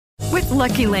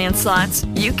Lucky Land Slots,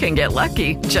 you can get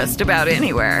lucky just about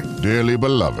anywhere. Dearly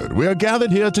beloved, we are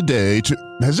gathered here today to...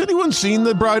 Has anyone seen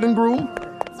the bride and groom?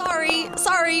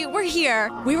 Sorry, we're here.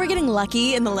 We were getting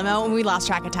lucky in the limo and we lost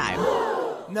track of time.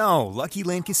 No, Lucky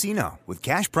Land Casino, with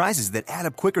cash prizes that add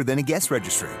up quicker than a guest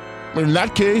registry. In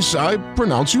that case, I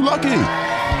pronounce you lucky.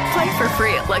 Play for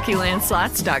free at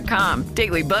LuckyLandSlots.com.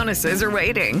 Daily bonuses are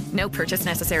waiting. No purchase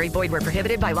necessary. Void where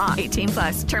prohibited by law.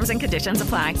 18+. Terms and conditions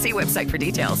apply. See website for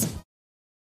details.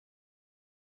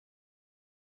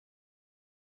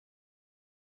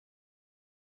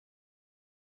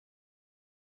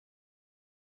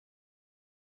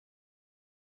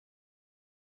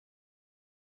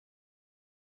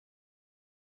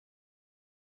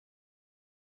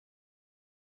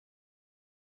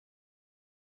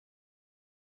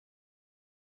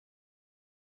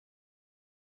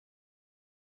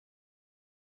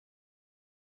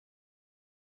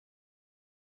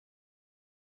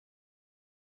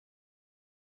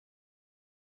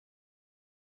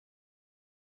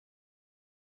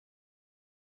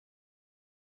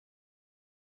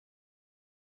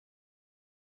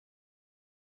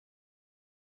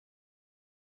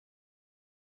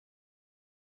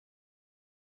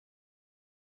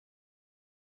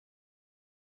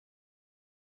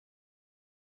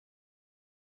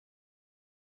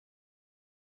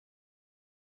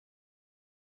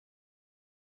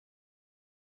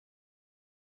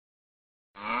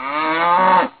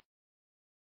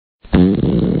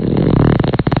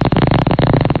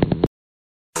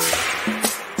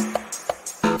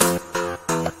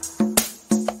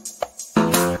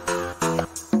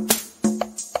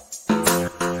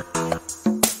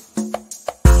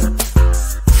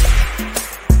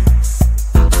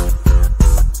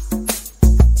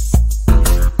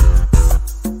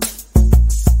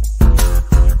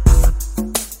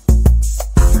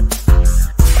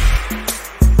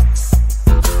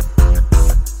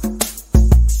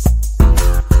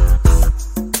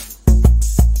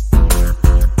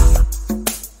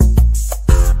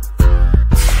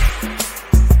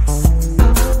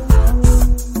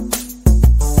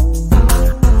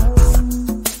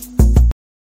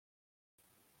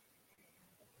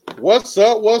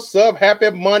 What's up? Happy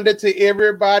Monday to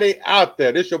everybody out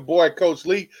there. This your boy, Coach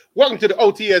Lee. Welcome to the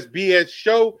O.T.S.B.S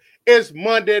Show. It's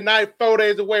Monday night, 4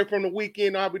 days away from the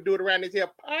weekend. How we do it around these here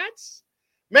pots?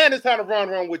 Man, it's time to run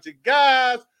around with you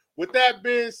guys. With that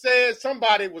being said,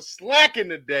 somebody was slacking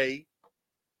today.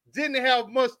 Didn't have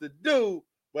much to do,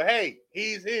 but hey,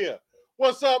 he's here.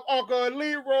 What's up, Uncle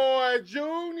Leroy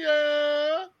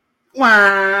Jr.?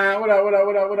 Wow, what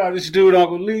up? This dude,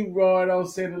 Uncle Leroy. Don't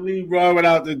say the Leroy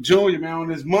without the Junior, man. On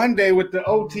this Monday with the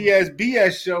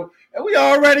O.T.S.B.S Show. And we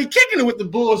already kicking it with the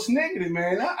bull sniggity,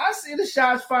 man. I see the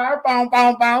shots fired. Bow,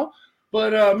 bow, bow.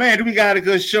 But, man, we got a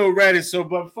good show ready. So,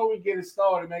 but before we get it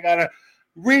started, man, got to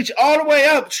reach all the way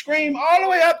up, scream all the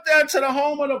way up there to the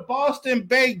home of the Boston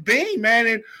Baked Bean, man.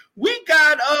 And we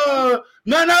got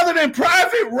none other than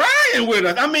Private Ryan with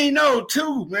us. I mean, no,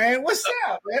 two, man. What's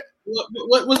up, man?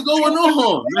 What's going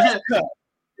on, man?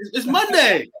 It's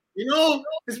Monday,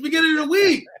 it's the beginning of the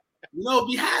week.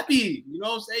 Be happy,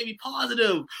 say be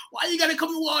positive. Why you gotta come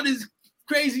with all this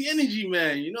crazy energy,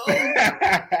 man?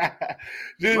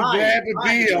 Just glad to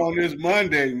be on this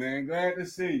Monday, man. Glad to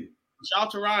see you. Shout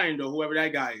out to Ryan, though, whoever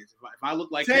that guy is. If I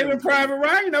look like Saving Private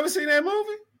Ryan, you never seen that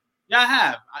movie? Yeah, I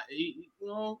have.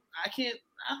 I can't.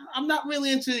 I'm not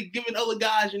really into giving other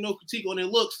guys, critique on their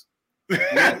looks.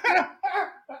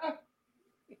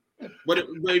 But if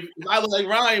I look like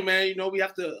Ryan, man, we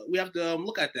have to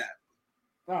look at that.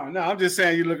 No, I'm just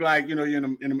saying you look like you're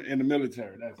in the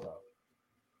military. That's all.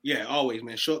 Yeah, always,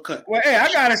 man. Shortcut. Well, hey,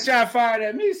 I got a shot fired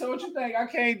at me. So what you think? I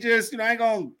can't just, I ain't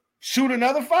gonna shoot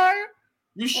another fire.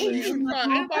 You shoot. You shoot at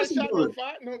the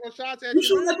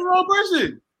wrong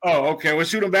person. Oh, okay. Well,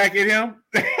 shoot him back at him.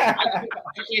 I can't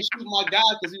shoot my guy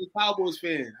because he's a Cowboys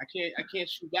fan. I can't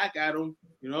shoot back at him.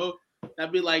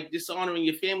 That'd be like dishonoring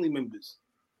your family members.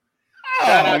 Oh,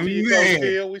 shout out to you,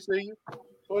 man. We see you.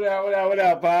 What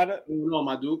up, partner? What's on,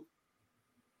 my dude?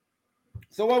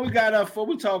 So what we got what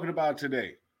we talking about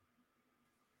today?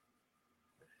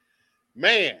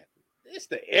 Man, it's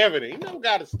the evidence. We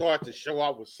got to start the show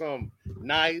out with some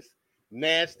nice,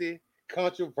 nasty,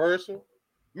 controversial.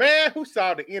 Man, who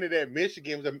saw the end of that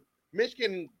Michigan? It was a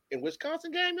Michigan and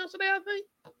Wisconsin game yesterday, I think.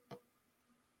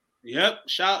 Yep.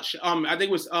 I think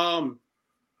it was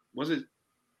was it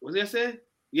yesterday?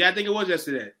 Yeah, I think it was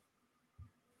yesterday.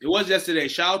 It was yesterday.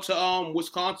 Shout out to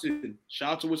Wisconsin.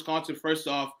 Shout out to Wisconsin first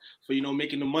off for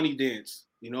making the money dance.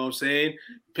 You know what I'm saying?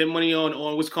 Pin money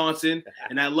on Wisconsin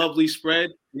and that lovely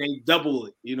spread, and they double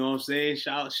it. You know what I'm saying?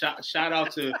 Shout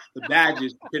out to the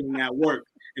Badgers for putting that work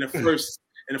in the first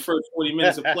 40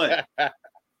 minutes of play.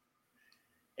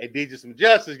 They did you some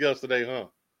justice yesterday, huh?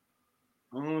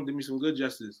 Did me some good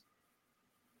justice.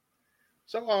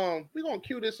 So we're gonna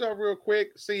cue this up real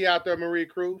quick. See you out there, Marie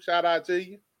Crew. Shout out to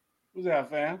you. What's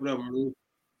up, fam? What up, Marie?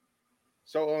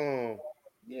 So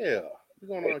yeah,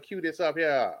 we're gonna cue this up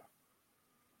here.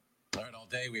 All right, all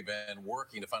day we've been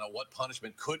working to find out what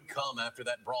punishment could come after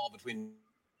that brawl between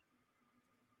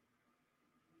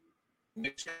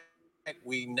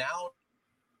we now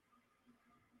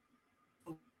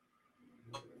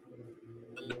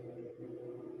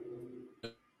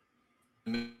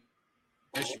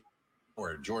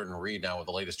Jordan Reed now with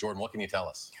the latest. Jordan, what can you tell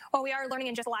us? Well, we are learning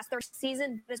in just the last third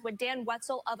season. This is what Dan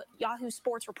Wetzel of Yahoo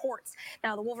Sports reports.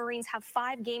 Now, the Wolverines have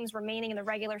 5 games remaining in the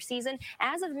regular season.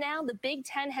 As of now, the Big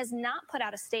Ten has not put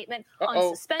out a statement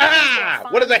on suspension.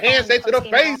 What does a hand say to the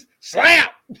face?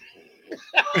 Slap!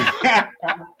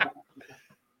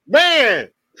 Man,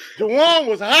 Juwan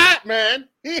was hot, man.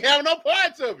 He didn't have no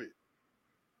parts of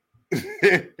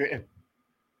it.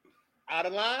 Out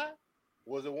of line?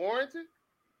 Was it warranted?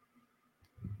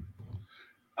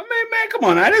 I mean, man, come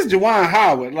on now. This is Juwan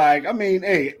Howard. Like, I mean,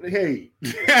 hey.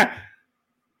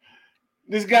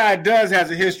 This guy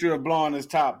has a history of blowing his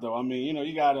top, though. I mean,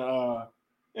 you gotta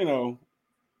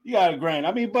grant.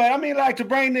 I mean, like to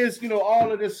bring this,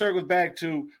 all of this circles back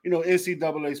to,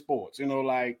 NCAA sports.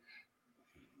 Like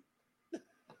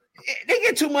they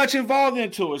get too much involved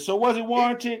into it. So was it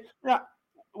warranted?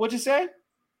 What'd you say?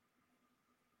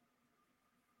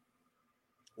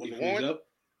 Was it warranted?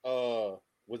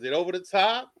 Was it over the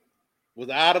top? Was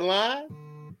it out of line?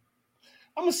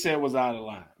 I'm going to say it was out of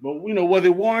line. But, was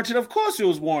it warranted? Of course it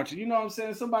was warranted. You know what I'm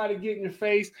saying? Somebody get in your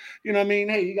face, you know what I mean?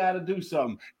 Hey, you got to do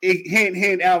something.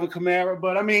 Hint, Alvin Kamara.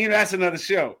 But, I mean, that's another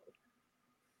show.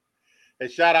 Hey,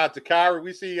 shout out to Kyrie.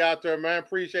 We see you out there, man.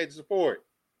 Appreciate the support.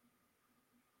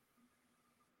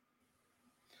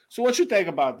 So what you think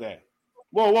about that?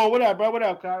 Whoa, what up, bro? What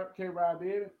up, K-Rod,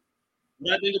 baby?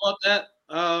 What I think about that?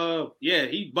 Yeah,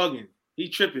 he bugging. He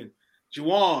tripping.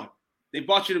 Juwan, they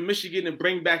brought you to Michigan to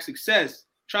bring back success.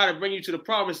 Try to bring you to the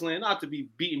promised land, not to be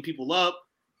beating people up,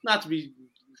 not to be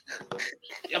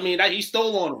 – I mean, he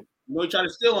stole on him. He tried to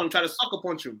steal on him, tried to sucker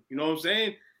punch him. You know what I'm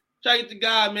saying? Try to get the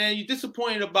guy, man. You're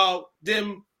disappointed about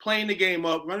them playing the game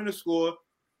up, running the score.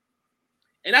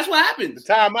 And that's what happens.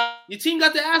 The time your team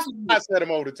got the ass. I set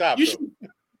him over the top. You should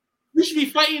be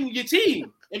fighting your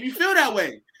team if you feel that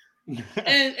way.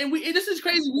 and this is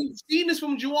crazy. We've seen this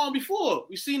from Juwan before.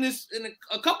 We've seen this in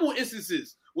a couple of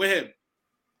instances with him.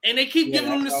 And they keep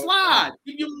giving him the slide.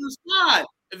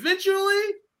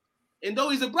 Eventually, and though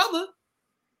he's a brother,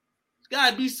 there's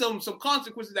got to be some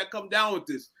consequences that come down with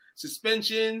this.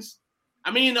 Suspensions.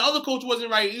 I mean, the other coach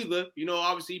wasn't right either.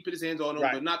 Obviously he put his hands on him,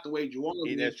 but not the way Juwan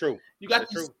did. That's true. You got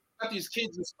these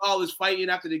kids and scholars fighting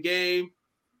after the game.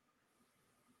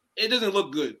 It doesn't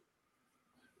look good.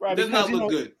 Right, it does not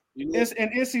look good. It's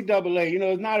an NCAA,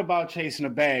 it's not about chasing a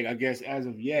bag, I guess, as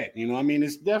of yet. I mean,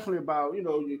 it's definitely about,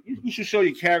 you should show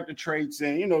your character traits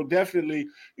and, definitely,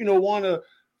 want to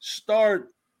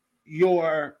start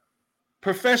your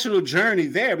professional journey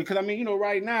there. Because, I mean,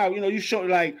 right now, you show,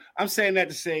 like, I'm saying that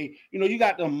to say, you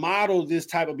got to model this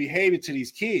type of behavior to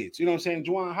these kids. You know what I'm saying?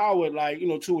 Juwan Howard, like,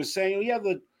 to was saying, he has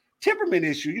a temperament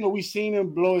issue. We've seen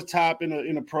him blow his top in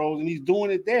the pros, and he's doing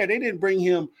it there. They didn't bring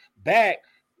him back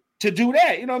to do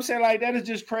that. You know what I'm saying? Like, that is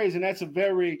just crazy. And that's a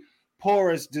very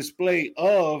porous display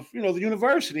of, the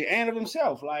university and of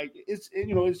himself. Like, it's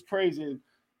crazy.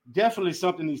 Definitely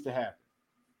something needs to happen.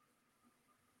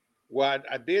 Well,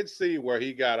 I did see where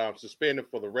he got suspended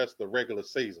for the rest of the regular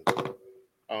season.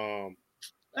 I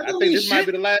think this might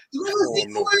be the last. They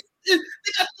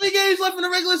got 3 games left in the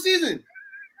regular season.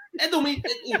 That don't mean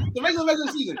the regular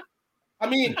season. I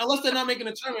mean, unless they're not making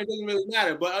a tournament, it doesn't really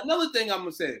matter. But another thing I'm going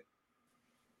to say,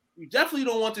 you definitely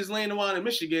don't want this laying around in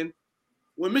Michigan.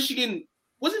 When Michigan,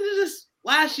 wasn't it just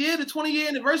last year, the 20-year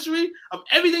anniversary of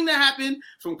everything that happened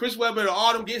from Chris Webber to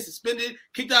Autumn getting suspended,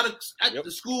 kicked out of the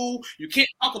school. You can't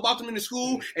talk about them in the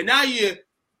school. And now you're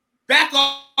back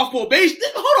off probation.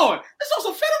 Hold on. That's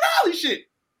also Federal Valley shit.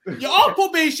 You're off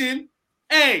probation.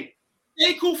 Hey,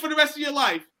 stay cool for the rest of your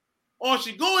life. Or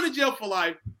you go into jail for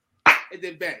life and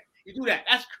then bang. You do that.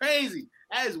 That's crazy.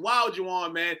 That is wild,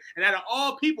 Juwan, man. And out of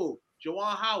all people,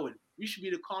 Juwan Howard, you should be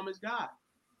the calmest guy.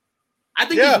 I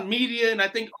think his media and I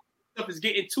think stuff is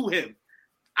getting to him.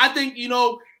 I think,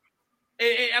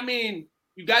 I mean,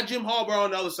 you got Jim Harbaugh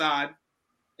on the other side,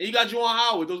 and you got Juwan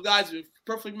Howard. Those guys are a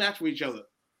perfect match with each other.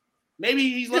 Maybe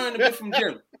he's learned a bit from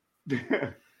Jim.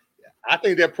 I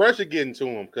think that pressure getting to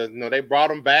him because they brought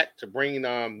him back to bring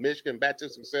Michigan back to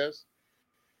success.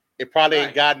 It probably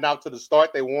ain't gotten out to the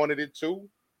start they wanted it to.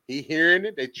 He hearing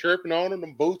it, they chirping on him,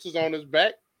 them boosters on his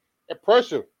back. That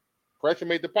pressure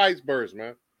made the pipes burst,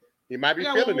 man. He might be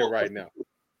feeling it right now.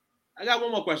 I got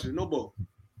one more question. No bull.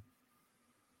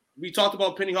 We talked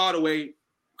about Penny Hardaway a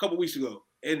couple weeks ago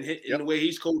and the way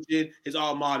he's coaching his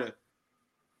alma mater.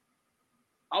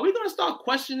 Are we going to start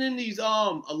questioning these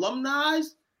alumni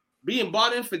being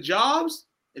brought in for jobs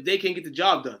if they can't get the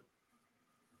job done?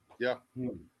 Yeah.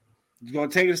 You're going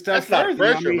to take it a step further.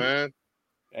 That's pressure, man.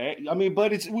 I mean,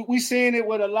 but we seeing it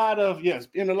with a lot of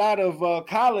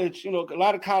college, a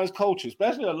lot of college coaches,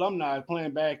 especially alumni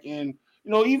playing back in,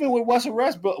 even with Russell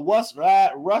Westbrook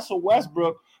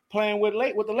playing with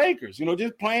the Lakers,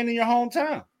 just playing in your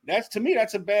hometown. That's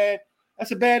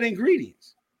a bad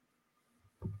ingredient.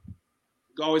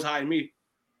 You always hire me.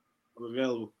 I'm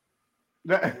available.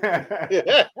 You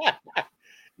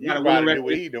gotta do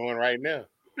what he's doing right now.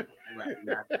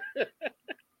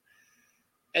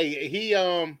 Hey, he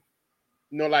Uncle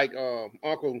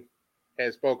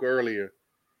had spoke earlier.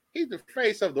 He's the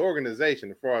face of the organization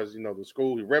as far as the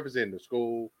school. He's representing the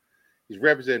school. He's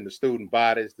representing the student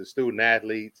bodies, the student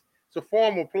athletes. It's a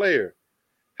former player.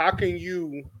 How can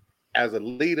you, as a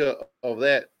leader of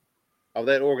that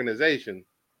organization,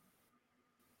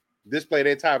 display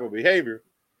that type of behavior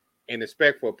and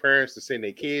expect for parents to send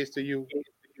their kids to you,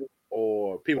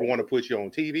 or people want to put you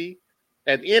on TV?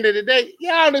 At the end of the day,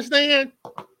 I understand.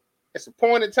 It's a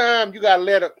point in time you gotta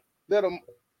let them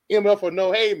MF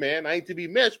know, hey man, I ain't to be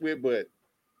messed with, but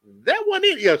that wasn't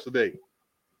it yesterday.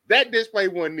 That display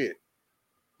wasn't it.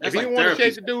 If he didn't want to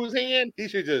shake the dude's hand, he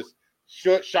should just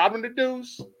shot him the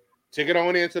deuce, take it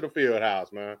on into the field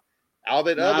house, man. All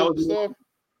that other stuff.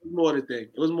 More the thing.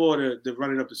 It was more the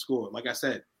running up the score. Like I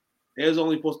said, they was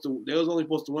only supposed to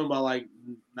win by like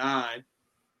 9.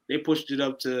 They pushed it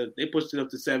up to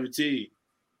 17.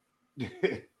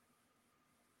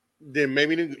 Then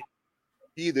maybe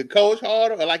either coach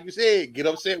harder or, like you said, get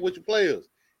upset with your players.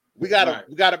 We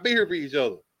gotta be here for each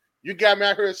other. You got me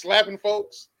out here slapping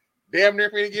folks, damn near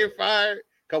finna get fired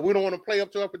because we don't want to play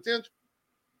up to our potential.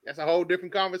 That's a whole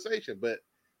different conversation. But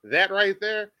that right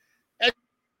there, that's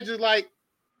just like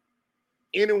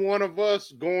any one of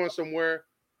us going somewhere,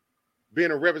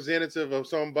 being a representative of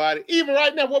somebody. Even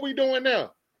right now, what we doing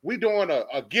now? We doing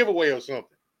a giveaway or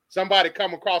something. Somebody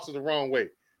come across us the wrong way.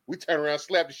 We turn around,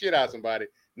 slap the shit out of somebody.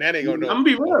 Now they gonna know. I'm gonna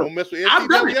be real. Don't mess with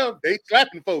NCAA. They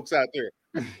slapping folks out there.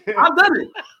 I've done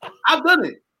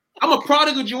it. I'm a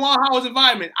product of Juwan Howard's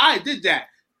environment. I did that.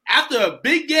 After a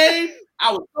big game,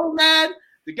 I was so mad.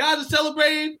 The guys are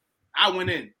celebrating. I went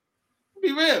in.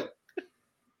 Be real.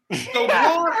 So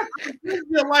I live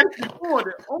your life before.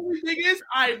 The only thing is,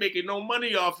 I ain't making no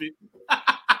money off it.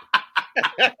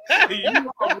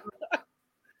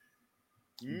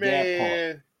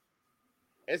 Man,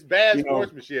 it's bad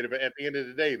sportsmanship at the end of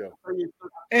the day, though.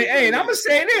 Hey, and I'm gonna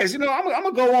say this. I'm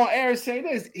gonna go on air and say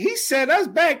this. He set us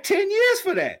back 10 years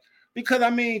for that because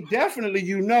definitely,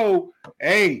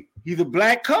 hey, he's a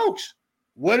black coach.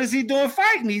 What is he doing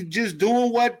fighting? He's just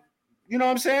doing what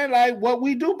I'm saying, like what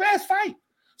we do best, fight.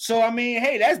 So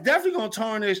hey, that's definitely gonna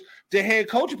tarnish the head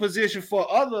coaching position for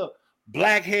other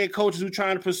black head coaches who are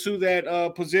trying to pursue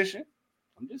that position.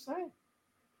 I'm just saying.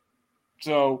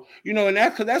 So, and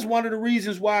that's one of the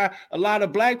reasons why a lot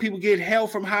of black people get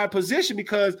held from high position,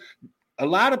 because a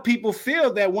lot of people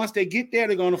feel that once they get there,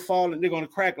 they're going to fall and they're going to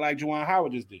crack like Juwan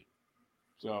Howard just did.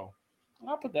 So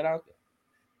I'll put that out there.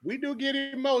 We do get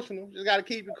emotional. Just got to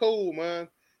keep it cool, man.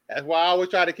 That's why I always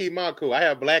try to keep my cool. I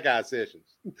have black eye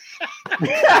sessions.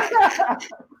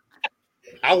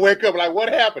 I wake up like,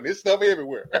 what happened? There's stuff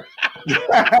everywhere. You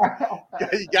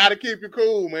got to keep it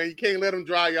cool, man. You can't let them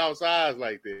dry y'all's eyes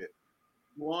like that.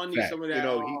 Juwan needs some of that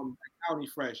county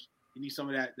fresh. You need some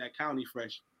of that county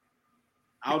fresh.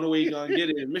 I don't know where you're going to get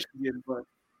it in Michigan, but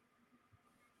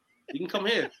you can come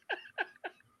here.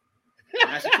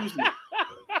 Massachusetts.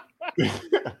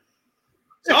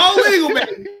 It's all legal,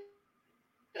 man.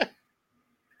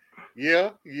 Yeah.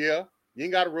 You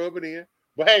ain't got to rub it in.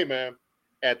 But hey, man,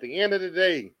 at the end of the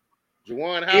day,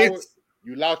 Juwan Howard,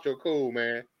 you lost your cool,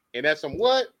 man. And that's some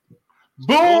what?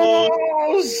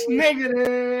 Bulls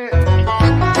negative.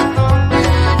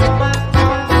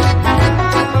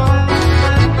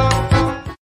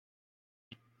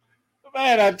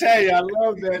 Man, I tell you, I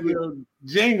love that little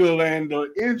jingle and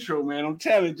the intro, man. I'm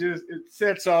telling you, it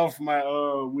sets off my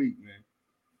week, man.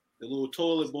 The little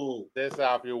toilet bowl. Sets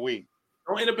off your week.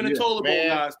 Don't end up in a toilet bowl,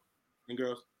 guys and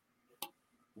girls.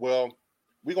 Well,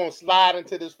 we're going to slide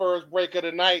into this first break of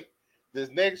the night. this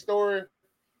next story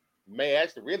may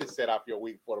actually really set off your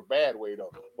week for the bad way,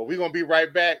 though. But we're going to be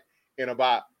right back in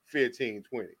about 15,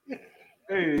 20.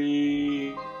 Hey.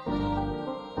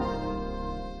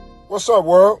 What's up,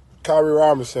 world? Kyrie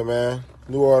Robinson, man.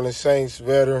 New Orleans Saints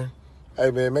veteran. Hey,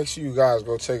 man, make sure you guys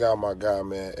go check out my guy,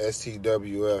 man,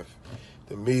 STWF,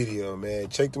 the media, man.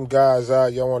 Check them guys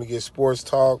out. Y'all want to get sports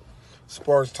talks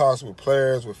with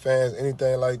players, with fans,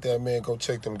 anything like that, man, go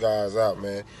check them guys out,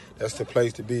 man. That's the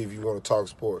place to be if you want to talk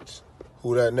sports.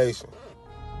 Who that nation?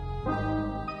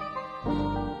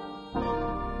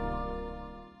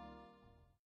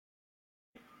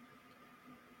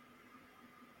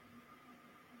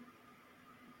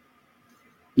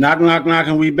 Knock, knock, knock,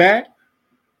 and we back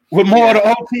with more of the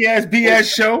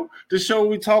O.T.S.B.S Show, the show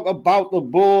we talk about the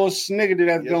Bulls sniggity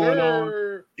that's going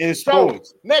on in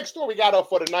sports. So, next story we got up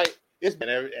for tonight. It's been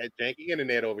a janky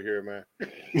internet over here, man.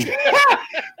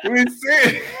 We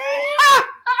see.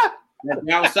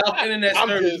 Down south internet. I'm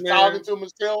just talking to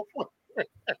myself.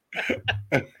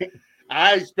 All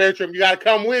right, Spectrum, you got to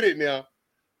come with it now.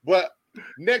 But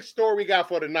next story we got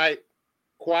for tonight,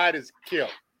 quiet as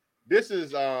kept. This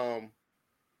is your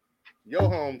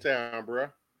hometown, bro.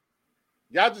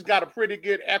 Y'all just got a pretty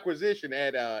good acquisition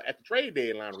at the trade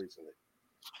deadline recently.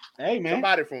 Hey, man.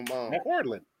 Somebody from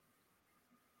Portland.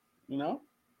 You know?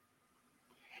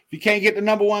 If you can't get the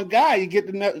number one guy, you get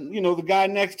the guy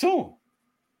next to him.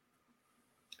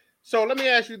 So let me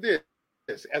ask you this.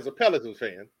 As a Pelicans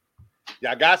fan,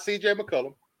 y'all got C.J.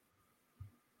 McCollum.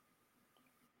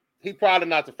 He probably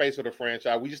not the face of the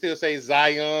franchise. Would you still say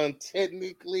Zion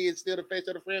technically is still the face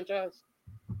of the franchise?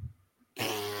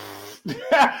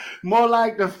 More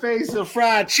like the face of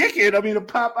fried chicken. I mean, the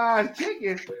Popeyes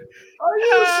chicken. Are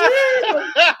you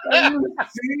serious? Have you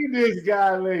seen this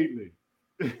guy lately?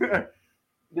 The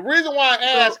reason why I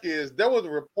ask is there was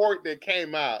a report that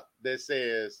came out that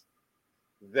says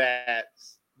that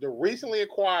the recently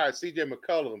acquired C.J.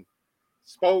 McCollum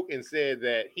spoke and said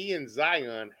that he and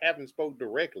Zion haven't spoke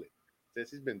directly since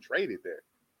he's been traded there.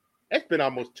 It's been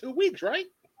almost 2 weeks, right?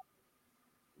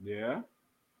 Yeah.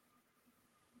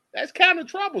 That's kind of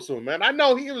troublesome, man. I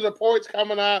know he was reports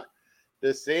coming out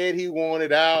that said he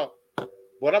wanted out,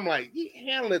 but I'm like, you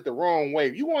handled it the wrong way.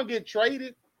 If you want to get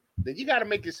traded, then you got to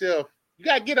make yourself, you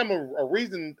got to get them a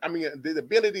reason, the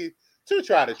ability to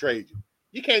try to trade you.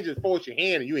 You can't just force your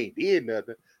hand and you ain't did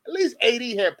nothing. At least AD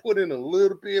had put in a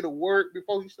little bit of work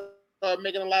before he started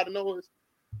making a lot of noise.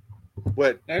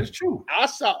 But that is true. I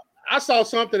saw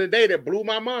something today that blew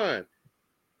my mind.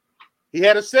 He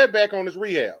had a setback on his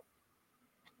rehab.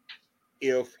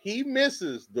 If he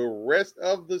misses the rest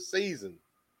of the season,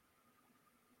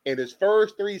 in his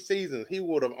first 3 seasons, he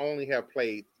would have only have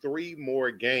played 3 more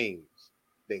games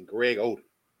than Greg Oden.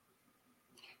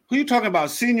 Who you talking about?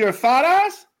 Senior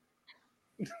Fadas?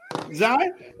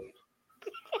 Zion?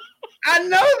 I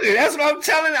know that. That's what I'm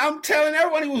telling. I'm telling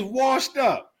everyone he was washed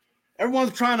up.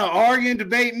 Everyone's trying to argue and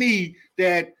debate me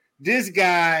that this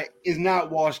guy is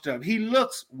not washed up. He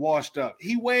looks washed up.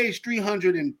 He weighs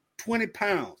 320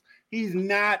 pounds. He's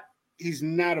not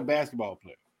a basketball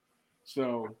player.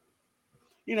 So,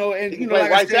 and he like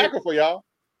right tackle for y'all.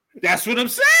 That's what I'm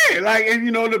saying. Like, and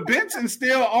the Benson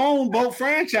still own both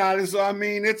franchises. So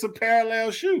it's a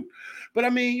parallel shoot. But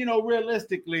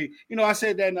realistically, I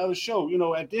said that in the other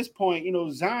show. At this point,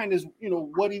 Zion is,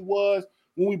 what he was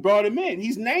when we brought him in.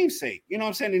 He's namesake. You know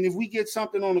what I'm saying? And if we get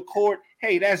something on the court,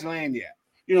 hey, that's Lanyard.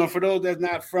 For those that's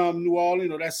not from New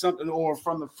Orleans, that's something, or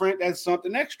from the front, that's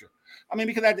something extra.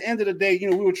 Because at the end of the day,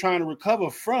 we were trying to recover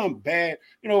from bad,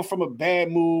 from a bad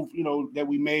move, that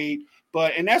we made.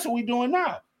 And that's what we're doing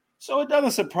now. So it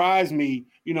doesn't surprise me,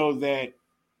 that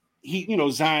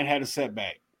he, Zion had a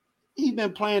setback. He's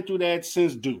been playing through that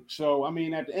since Duke. So, at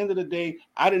the end of the day,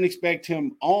 I didn't expect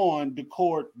him on the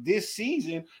court this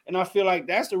season. And I feel like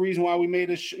that's the reason why we made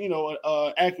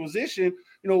a acquisition,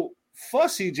 for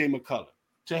C.J. McCollum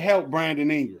to help Brandon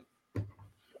Ingram.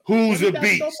 Who's a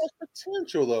beast? So much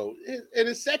potential, though. In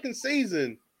his second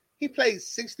season, he played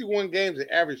 61 games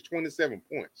and averaged 27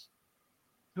 points.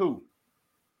 Who?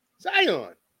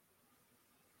 Zion.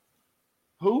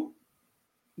 Who?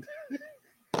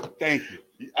 Thank you.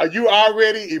 Are you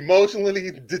already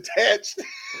emotionally detached?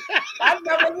 I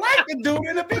never liked the dude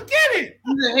in the beginning.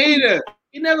 He's a hater.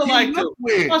 He never liked him.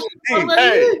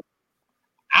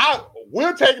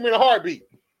 We'll take him in a heartbeat.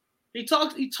 He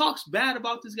talks bad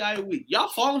about this guy a week. Y'all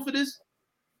falling for this?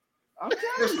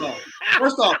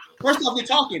 First off, you're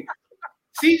talking.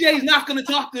 CJ's not going to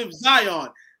talk to Zion.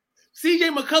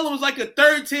 CJ McCollum was like a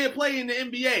 3rd-tier player in the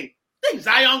NBA. Think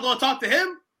Zion going to talk to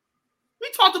him? We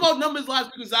talked about numbers last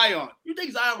week with Zion. You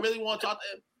think Zion really want to talk to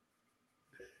him?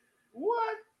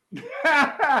 What? Do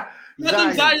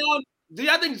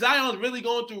y'all think Zion's really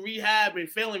going through rehab and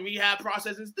failing rehab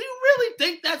processes? Do you really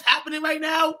think that's happening right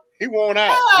now? He won't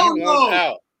out. Hell he won't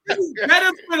out. This is better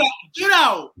for the get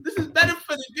out. This is better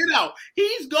for the get out.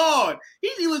 He's gone.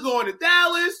 He's either going to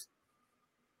Dallas.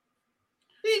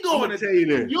 He's going to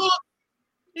New York.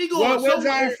 He going where's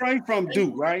Zion Frank from?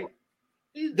 Duke, right?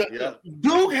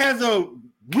 Duke has a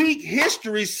weak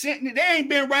history. They ain't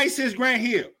been right since Grant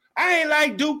Hill. I ain't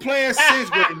like Duke players since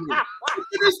Grant Hill.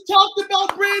 We just talked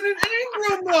about Brandon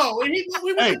Ingram, though, and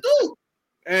we went to Duke.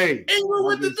 Hey, Ingram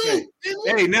went to Duke.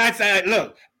 Hey, now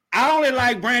look, I only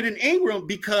like Brandon Ingram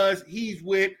because he's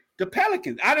with the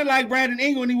Pelicans. I didn't like Brandon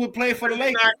Ingram when he would play for the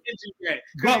Lakers.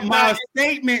 But my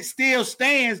statement still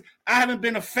stands. I haven't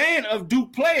been a fan of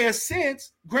Duke players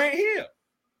since Grant Hill.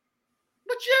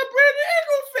 But you're a Brandon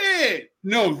Ingram fan.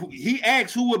 No, he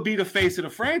asked who would be the face of the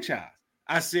franchise.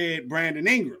 I said Brandon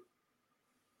Ingram.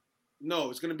 No,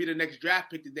 it's going to be the next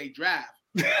draft pick that they draft.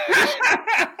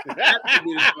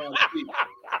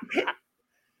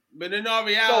 But in all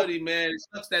reality, man, it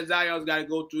sucks that Zion's got to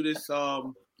go through this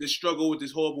struggle with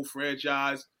this horrible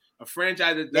franchise, a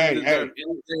franchise that doesn't deserve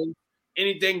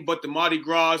anything but the Mardi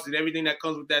Gras and everything that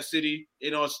comes with that city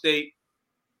in our state.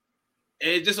 And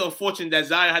it's just unfortunate that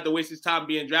Zion had to waste his time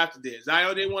being drafted there.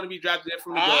 Zion didn't want to be drafted there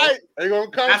from the go. All right, they're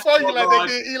going to come for you like they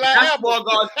did Eli Apple.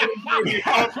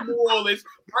 From New Orleans.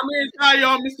 My man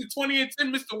Zion, Mr. 20 and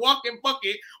 10, Mr. Walking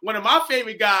Bucket, one of my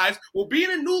favorite guys, will be in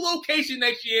a new location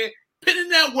next year, putting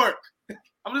that work.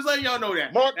 I'm just letting y'all know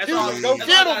that. That's all I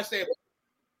gotta say.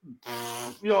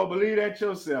 You don't believe that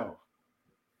yourself?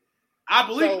 I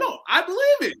believe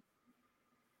it.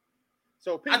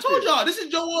 So I told y'all, this is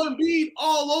Joel Embiid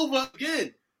all over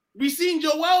again. We seen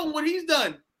Joel and what he's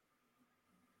done.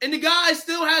 And the guy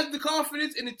still has the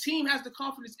confidence, and the team has the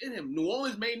confidence in him. New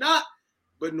Orleans may not,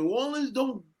 but New Orleans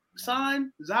don't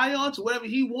sign Zion to whatever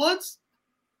he wants.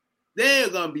 They're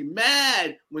going to be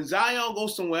mad when Zion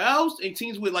goes somewhere else and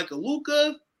teams with like a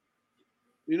Luka,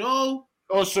 you know.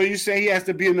 Oh, so you say he has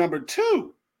to be a number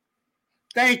 2?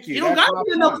 Thank you. He don't got to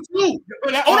be a number 2.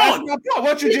 Hold on.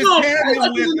 What you just paired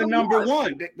him with the number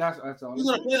 1. That's all. He's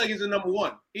going to play like he's a number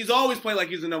 1. He's always played like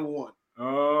he's a number 1.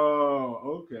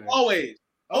 Oh, okay. Always.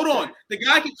 Hold on. The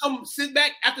guy can come sit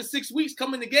back after 6 weeks,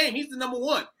 come in the game. He's the number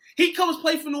 1. He comes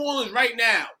play for New Orleans right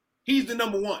now. He's the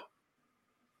number 1.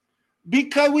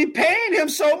 Because we paying him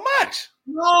so much.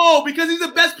 No, because he's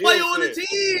the best player on the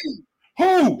team.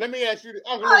 Who? Let me ask you this.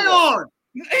 Zion.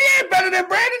 He ain't better than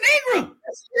Brandon Ingram.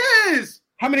 Yes, he is.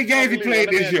 How many games he played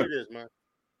this year?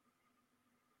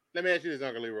 Let me ask you this,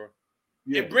 Uncle Leroy.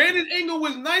 Yeah. If Brandon Ingram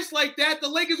was nice like that, the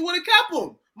Lakers would have kept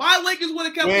him. My Lakers would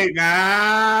have kept him. Wait,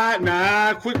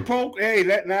 nah. Quick poke. Hey,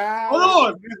 hold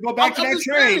on. Let's go back to that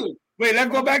trade. Wait,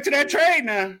 let's go back to that trade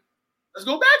now. Let's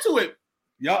go back to it.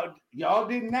 Y'all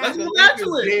did not. Let's go back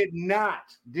to it. Did not.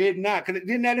 Didn't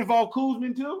that involve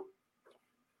Kuzman too?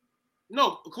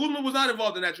 No, Kuzma was not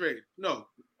involved in that trade. No.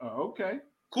 Oh, okay.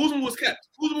 Kuzma was kept.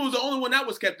 Kuzma was the only one that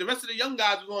was kept. The rest of the young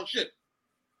guys was on ship.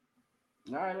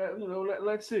 All right,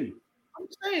 let's see. I'm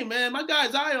saying, man, my guy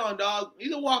Zion, dog,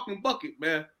 he's a walking bucket,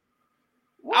 man.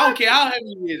 What? I don't care how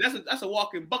heavy he is. That's a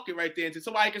walking bucket right there. Until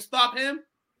somebody can stop him,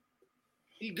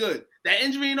 he good. That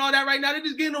injury and all that right now, they're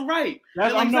just getting him right.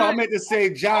 I meant to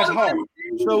say Josh Hart.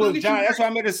 So it was Josh. That's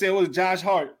what I meant to say. It was Josh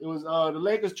Hart. It was the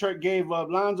Lakers gave up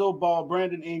Lonzo Ball,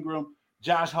 Brandon Ingram,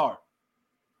 Josh Hart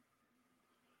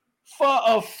for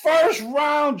a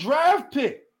first-round draft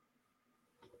pick.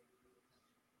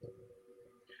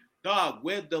 Dog,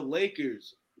 we're the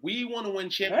Lakers. We want to win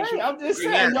championships. Hey, I'm just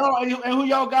saying, y'all, and who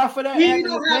y'all got for that?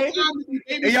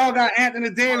 And y'all got Anthony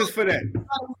Davis for that.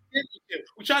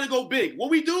 We try to go big.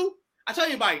 What we do, I tell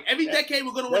you about it. Every decade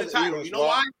we're going to win a title. You know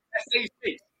why? That saves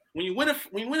face. When you win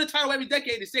a title every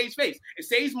decade, it saves face. It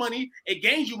saves money. It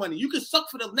gains you money. You can suck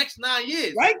for the next 9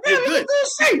 years. Right there, good.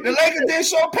 The Lakers didn't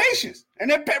show patience, and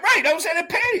they're right. They said they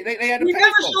paid. They had to pay. We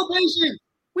never show patience.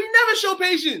 We never show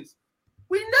patience.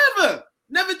 We never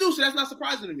do. So that's not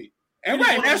surprising to me. And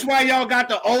right, that's why y'all got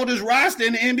the oldest roster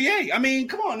in the NBA. I mean,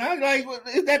 come on now. Like,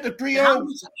 is that the 3-0?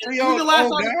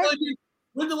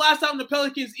 When's the last time the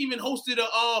Pelicans even hosted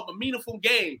a meaningful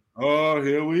game? Oh,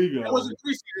 here we go. That wasn't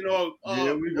preseason.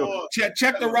 Here we go.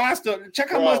 Check the roster. Check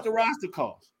how much the roster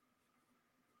costs.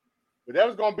 But that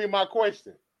was going to be my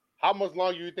question. How much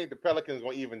longer do you think the Pelicans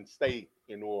going to even stay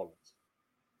in New Orleans?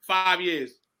 5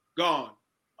 years. Gone.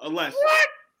 Unless. What?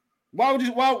 Why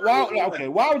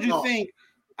would you think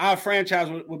our franchise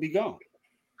would be gone?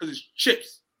 Because it's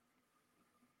chips.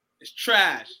 It's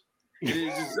trash. And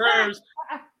it deserves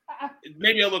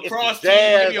maybe a lacrosse team.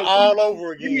 Maybe all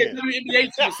over again. Maybe an NBA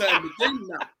team or something, but then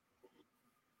not.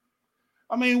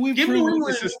 I mean, we've proven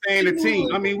to sustain a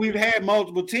team. I mean, we've had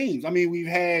multiple teams. I mean, we've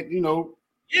had, multiple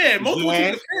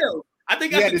teams failed. I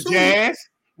think we had the Jazz,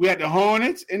 we had the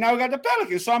Hornets, and now we got the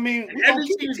Pelicans. So I mean, every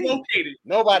team is located.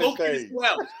 Nobody stays.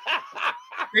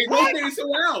 They located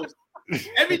somewhere else.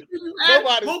 Every team you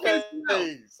had located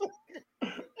somewhere else.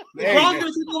 LeBron's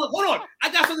gonna take over. Hold on, I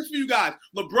got something for you guys.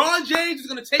 LeBron James is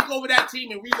gonna take over that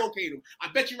team and relocate them. I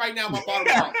bet you right now, my bottom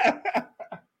line.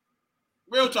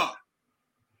 Real talk.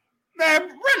 Man,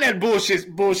 run that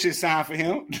bullshit sign for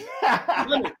him.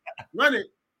 Run it.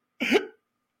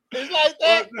 It's like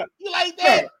that. You like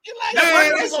that. You like that.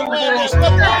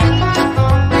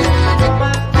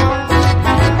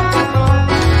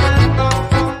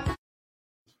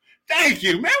 Thank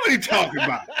you, man. What are you talking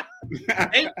about?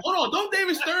 Hey, hold on. Don't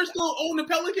David Stern still own the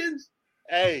Pelicans?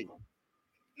 Hey.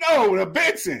 No, the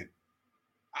Benson.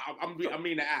 I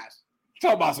mean the ass.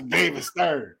 Talk about some David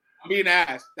Stern. I mean the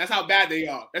ass. That's how bad they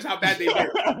are. That's how bad they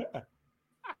are.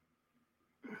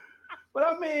 But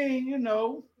I mean,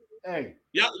 hey.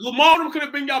 Yeah, Lamar Odom could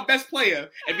have been y'all best player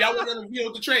if y'all would have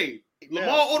revealed the trade.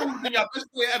 Lamar Odom would have been y'all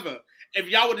best player ever if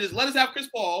y'all would just let us have Chris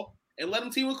Paul and let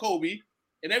him team with Kobe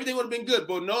and everything would have been good.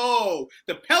 But no,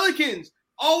 the Pelicans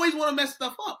always want to mess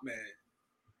stuff up, man.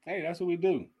 Hey, that's what we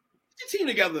do. Get your team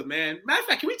together, man. Matter of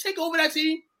fact, can we take over that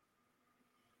team?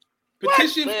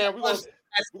 Petition man, we're going to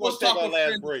take our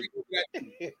last break.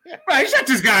 Right, shut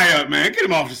this guy up, man. Get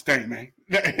him off the stage, man.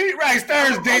 Right,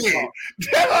 Stern's dead.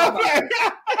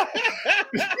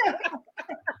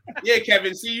 Yeah,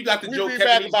 Kevin. See, you got the joke,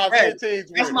 Kevin. Back about 15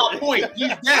 That's my point. He's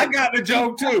dead. I got the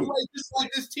joke, too. Just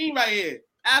like this team right here.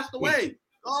 Passed away.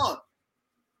 Gone.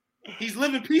 He's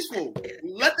living peaceful.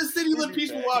 Let the city live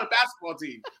peaceful without a basketball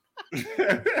team.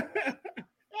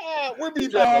 We'll be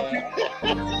back.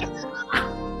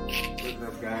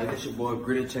 What's up, guys? It's your boy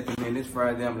Gritty checking in. This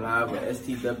Friday I'm live with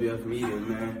STWF Media,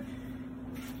 man.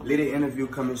 Little interview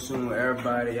coming soon.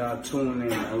 Everybody, y'all tune in.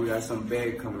 Man. We got some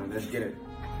big coming. Let's get it.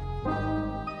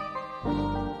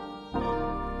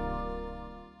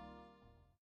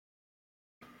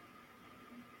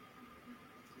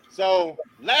 So,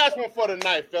 last one for the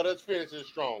night, fellas. Finish it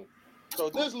strong. So,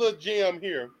 this little gem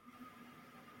here,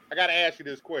 I got to ask you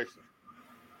this question.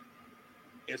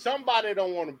 If somebody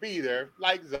don't want to be there,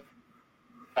 like Zion,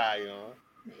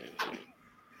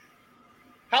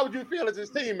 how would you feel as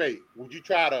his teammate? Would you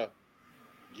try to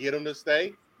get him to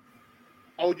stay?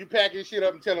 Or would you pack his shit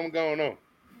up and tell him going on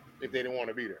if they didn't want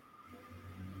to be there?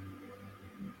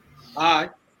 All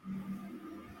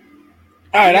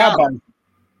right, I'll bounce.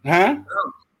 Huh?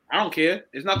 I don't care.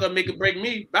 It's not gonna make it break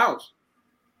me. Bounce.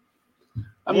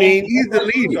 I mean, he's the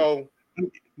leader.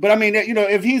 But I mean,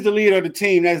 if he's the leader of the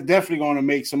team, that's definitely going to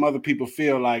make some other people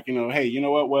feel like, hey, you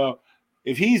know what? Well,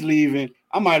 if he's leaving,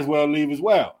 I might as well leave as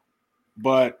well.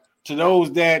 But to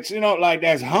those that,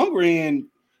 that's hungry and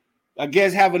I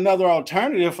guess have another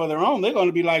alternative for their own, they're going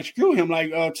to be like, screw him,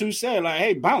 like Tu said, like,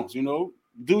 hey, bounce, do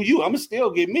you? I'm going to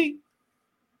still get me.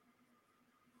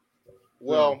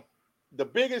 Well, the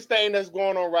biggest thing that's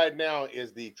going on right now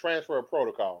is the transfer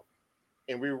protocol.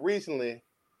 And we recently,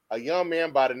 a young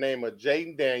man by the name of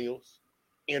Jaden Daniels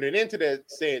entered into that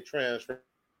said transfer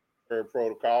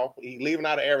protocol. He's leaving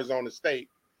out of Arizona State.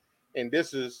 And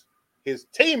this is his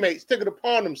teammates took it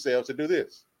upon themselves to do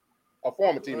this. A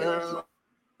former teammate.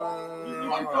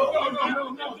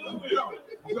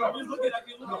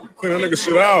 Clean that nigga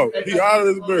shit out. He out of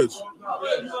this bitch.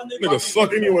 Nigga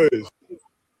suck anyways.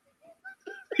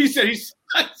 He said he's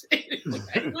hey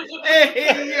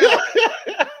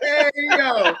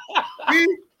yo.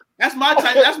 That's my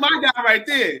type. That's my guy right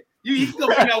there. You can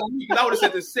come out with me because I would have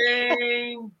said the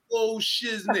same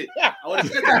bullshit. I would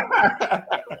have said that.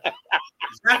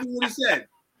 Exactly what he said.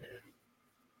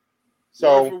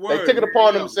 So they took it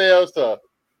upon themselves to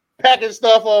packing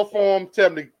stuff up for him,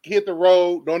 tell them to hit the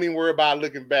road, don't even worry about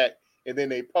looking back, and then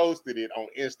they posted it on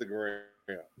Instagram.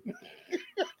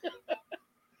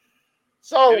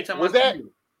 So was that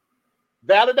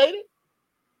validated?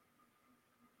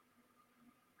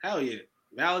 Hell yeah.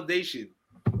 Validation.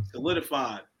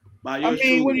 Solidified. By I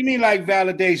mean, what do you mean like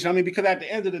validation? I mean, because at the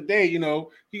end of the day, you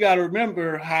got to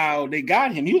remember how they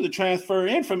got him. He was a transfer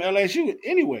in from LSU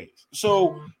anyways.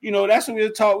 So, that's what we were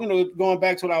talking, going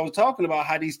back to what I was talking about,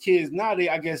 how these kids now,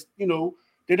 I guess,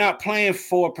 they're not playing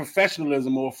for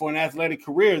professionalism or for an athletic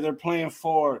career. They're playing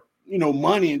for,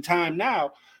 money and time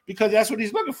now because that's what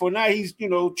he's looking for. Now he's,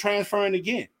 transferring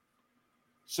again.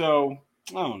 So,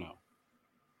 I don't know.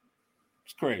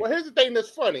 It's crazy. Well, here's the thing that's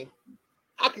funny.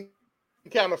 I can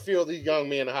kind of feel these young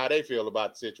men and how they feel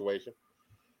about the situation.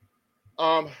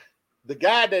 The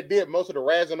guy that did most of the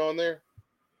razzing on there,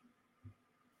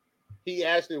 He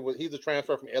actually he's a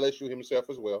transfer from LSU himself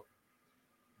as well.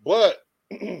 But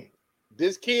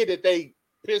this kid that they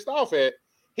pissed off at,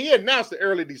 he announced in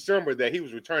early December that he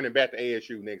was returning back to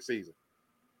ASU next season.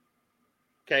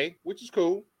 Okay, which is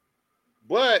cool.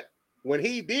 But when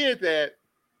he did that,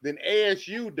 then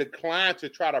ASU declined to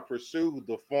try to pursue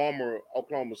the former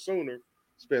Oklahoma Sooner,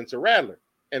 Spencer Rattler,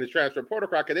 and the transfer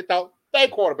protocol because they thought their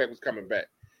quarterback was coming back.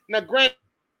 Now, granted,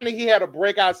 he had a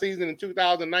breakout season in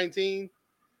 2019,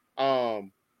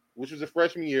 which was a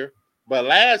freshman year. But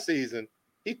last season,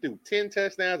 he threw 10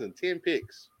 touchdowns and 10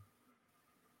 picks.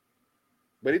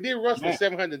 But he did rush for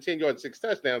 710 yards and 6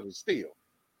 touchdowns with steal.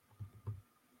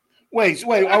 Wait,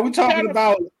 are we talking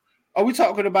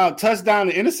about touchdown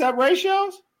to intercept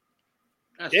ratios?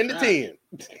 That's in the 10.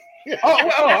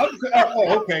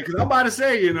 Okay. Because I'm about to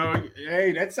say,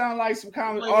 hey, that sounds like some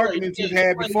common arguments you've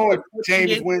had before,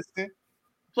 James Winston.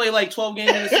 Play like 12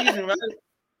 games in the season, right?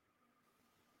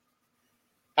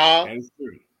 That is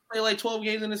true. Play like 12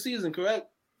 games in the season, correct?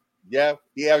 Yeah,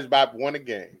 he averaged about 1 a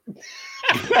game.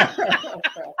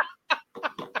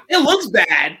 It looks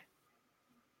bad.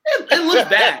 It looks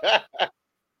bad.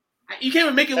 You can't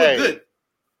even make it look good.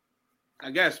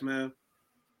 I guess, man.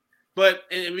 But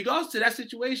in regards to that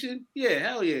situation, yeah,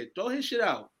 hell yeah, throw his shit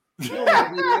out. Hit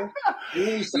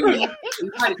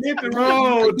the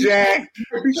road, Jack.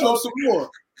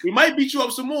 We might beat you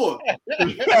up some more.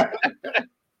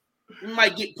 We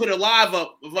might put a live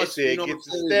up of us. Get to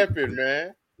stepping,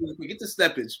 man. Get to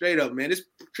stepping straight up, man. This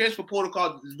transfer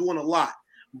protocol is doing a lot.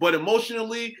 But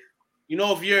emotionally,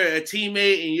 if you're a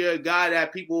teammate and you're a guy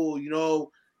that people,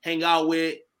 hang out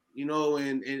with,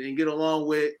 and get along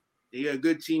with, and you're a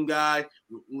good team guy,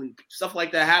 when stuff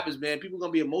like that happens, man, people are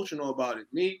going to be emotional about it.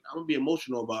 Me, I'm going to be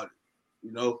emotional about it,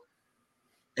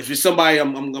 If it's somebody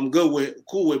I'm good with,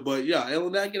 cool with, but yeah,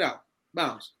 get out.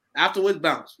 Bounce. Afterwards,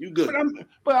 bounce. You good.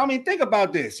 But I mean, think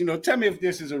about this. Tell me if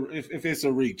this is if it's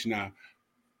a reach now.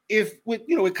 If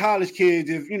with college kids,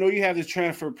 if you have this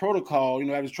transfer protocol,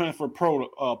 have this transfer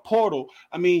portal.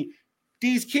 I mean,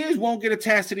 these kids won't get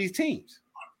attached to these teams.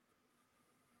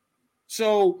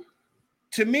 So,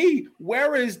 to me,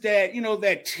 where is that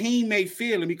that teammate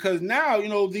feeling? Because now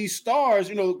these stars,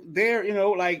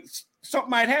 they're like something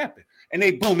might happen, and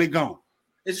they're gone.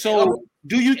 So,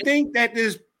 do you think that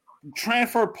this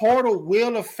transfer portal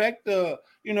will affect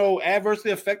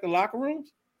adversely affect the locker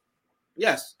rooms?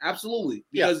 Yes, absolutely.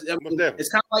 Because it's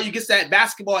kind of like you get that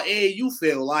basketball AAU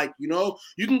feel. Like, you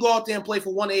can go out there and play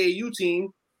for one AAU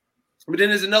team, but then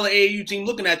there's another AAU team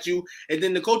looking at you, and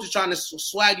then the coach is trying to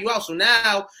swag you out. So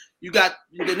now you got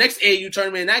the next AAU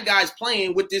tournament, and that guy's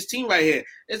playing with this team right here.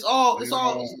 It's all money.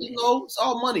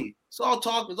 It's all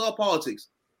talk. It's all politics.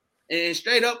 And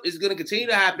straight up, it's going to continue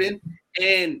to happen.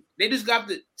 And they just got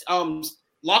the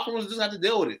locker rooms just have to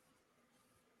deal with it.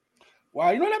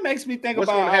 Wow, that makes me think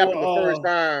what's about going to happen the first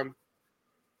time.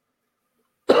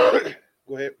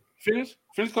 Go ahead. Finish,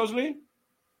 Coach Lee.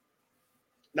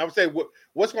 Now I'm saying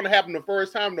what's going to happen the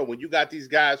first time though, when you got these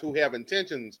guys who have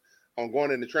intentions on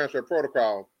going in the transfer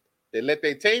protocol, they let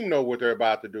their team know what they're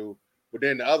about to do, but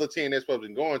then the other team they're supposed to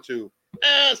be going to,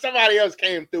 somebody else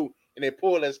came through and they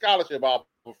pulled that scholarship offer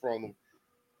from them.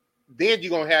 Then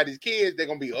you're gonna have these kids, they're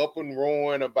gonna be up and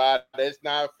roaring about that's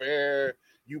not fair.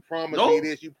 You promised me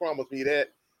this, you promised me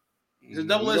that. It's a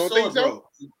double-edged sword, bro.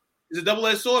 It's a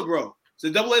double-edged sword, bro. It's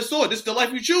a double-edged sword. This is the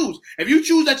life you choose. If you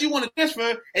choose that you want to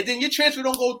transfer, and then your transfer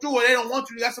don't go through, or they don't want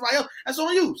you got somebody else, that's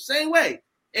on you. Same way.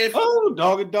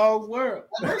 Dog world.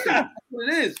 That's what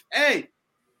it is. Hey,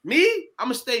 me, I'm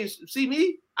gonna stay. See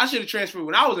me, I should have transferred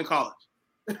when I was in college.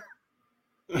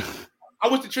 I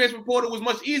wish the transfer portal was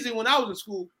much easier when I was in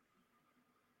school.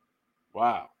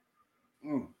 Wow.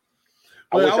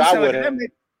 I wish I would have.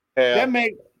 That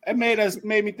made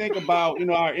me think about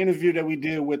our interview that we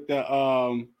did with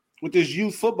the with this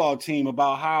youth football team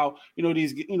about how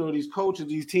these coaches,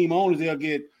 these team owners, they'll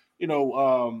get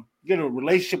get a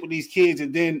relationship with these kids,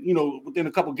 and then within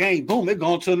a couple games, boom, they're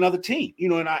going to another team.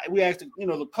 And we asked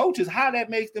the coaches how that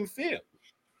makes them feel,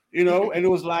 and it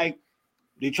was like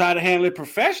they try to handle it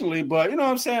professionally, but what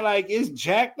I'm saying, like it's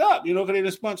jacked up, because they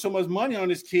just spent so much money on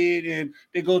this kid and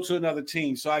they go to another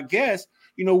team. So I guess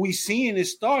we seeing it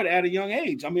start at a young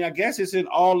age. I mean, I guess it's in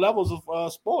all levels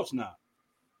of sports now.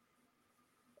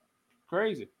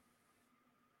 Crazy.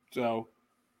 So,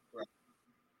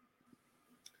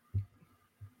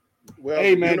 well,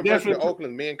 hey, man, University of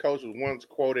Oakland men coach was once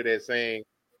quoted as saying,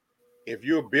 "If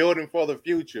you're building for the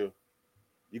future,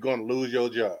 you're going to lose your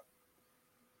job."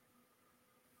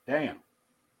 Damn.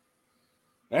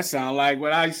 That sounds like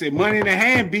what I say. Money in the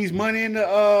hand beats money in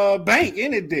the bank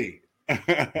any day. All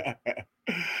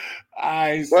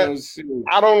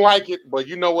I don't like it, but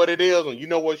you know what it is, and you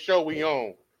know what show we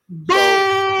on.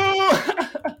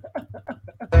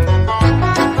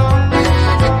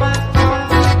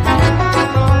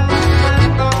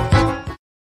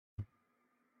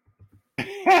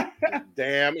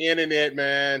 Damn internet,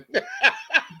 man.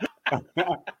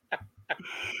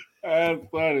 That's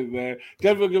funny, man.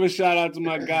 Definitely give a shout out to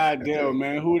my guy Dale,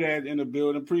 man. Who that in the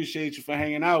building? Appreciate you for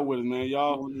hanging out with us, man.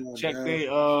 Y'all check their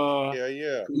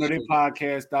their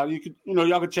podcast out. You could,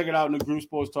 y'all can check it out in the group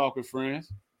Sports Talk with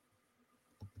Friends.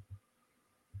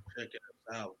 Check it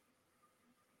out.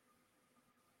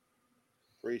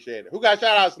 Appreciate it. Who got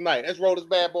shout outs tonight? Let's roll this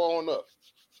bad boy on up.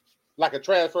 Like a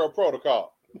transfer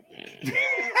protocol.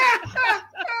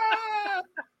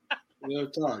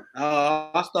 Real talk.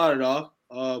 I started off.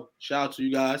 Shout out to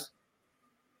you guys.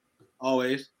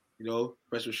 Always,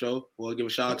 special show. We'll give a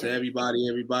shout out to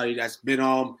everybody that's been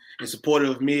and supportive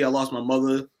of me. I lost my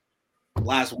mother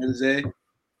last Wednesday.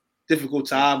 Difficult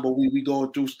time, but we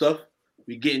going through stuff.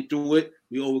 We getting through it.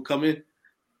 We overcoming.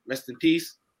 Rest in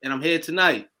peace. And I'm here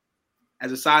tonight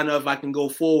as a sign of I can go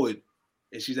forward.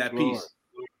 And she's at peace.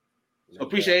 So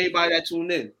appreciate everybody that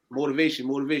tuned in. Motivation.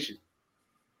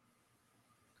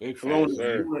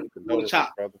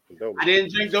 Chop. I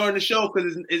didn't drink during the show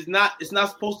because it's not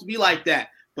supposed to be like that.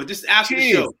 But this is after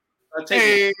the show.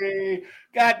 Hey,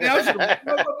 goddamn!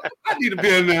 I need a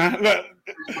beer now. Look.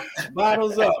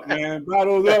 Bottles up, man.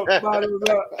 Bottles up.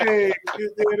 Hey,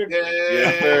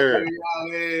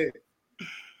 yeah.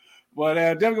 But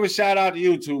definitely give a shout out to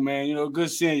you two, man. Good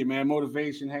seeing you, man.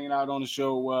 Motivation, hanging out on the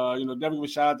show. Definitely give a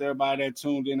shout out to everybody that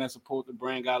tuned in, that support the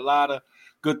brand. Got a lot of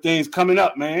good things coming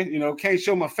up, man. Can't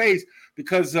show my face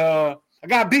because I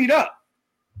got beat up.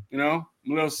 I'm a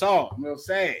little sore, I'm a little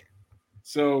sad.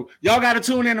 So y'all got to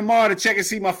tune in tomorrow to check and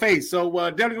see my face. So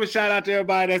definitely give a shout out to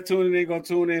everybody that's tuning in. Going to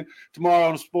tune in tomorrow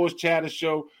on the Sports Chatter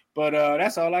Show. But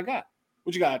that's all I got.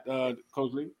 What you got,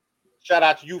 Coach Lee? Shout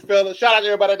out to you, fellas. Shout out to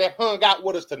everybody that hung out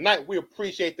with us tonight. We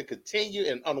appreciate the continued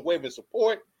and unwavering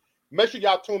support. Make sure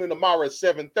y'all tune in tomorrow at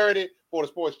 7:30 for the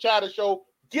Sports Chatter Show.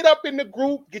 Get up in the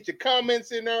group. Get your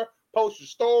comments in there. Post your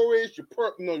stories, your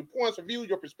points of view,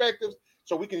 your perspectives,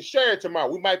 so we can share it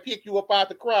tomorrow. We might pick you up out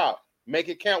the crowd. Make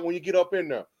it count when you get up in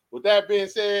there. With that being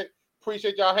said,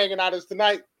 appreciate y'all hanging out with us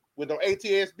tonight with the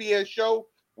O.T.S.B.S Show.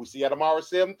 We'll see you tomorrow at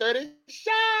 7:30.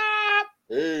 Shop!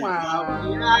 Hey.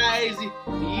 Wow, guys.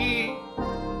 Yeah.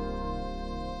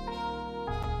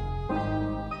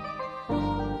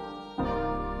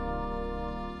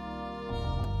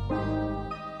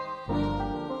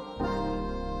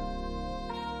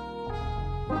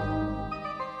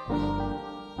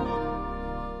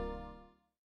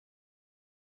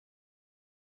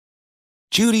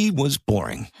 Judy was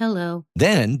boring. Hello.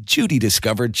 Then Judy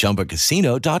discovered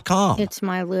ChumbaCasino.com. It's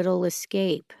my little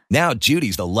escape. Now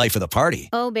Judy's the life of the party.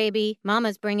 Oh, baby,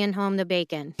 mama's bringing home the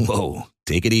bacon. Whoa,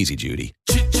 take it easy, Judy.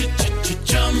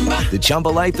 The Chumba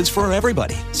life is for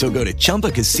everybody. So go to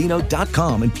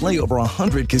ChumbaCasino.com and play over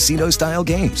 100 casino-style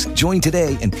games. Join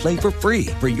today and play for free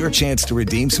for your chance to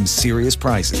redeem some serious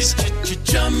prizes.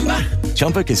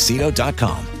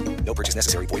 ChumbaCasino.com. No purchase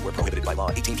necessary. Void where prohibited by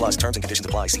law. 18+ terms and conditions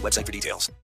apply. See website for details.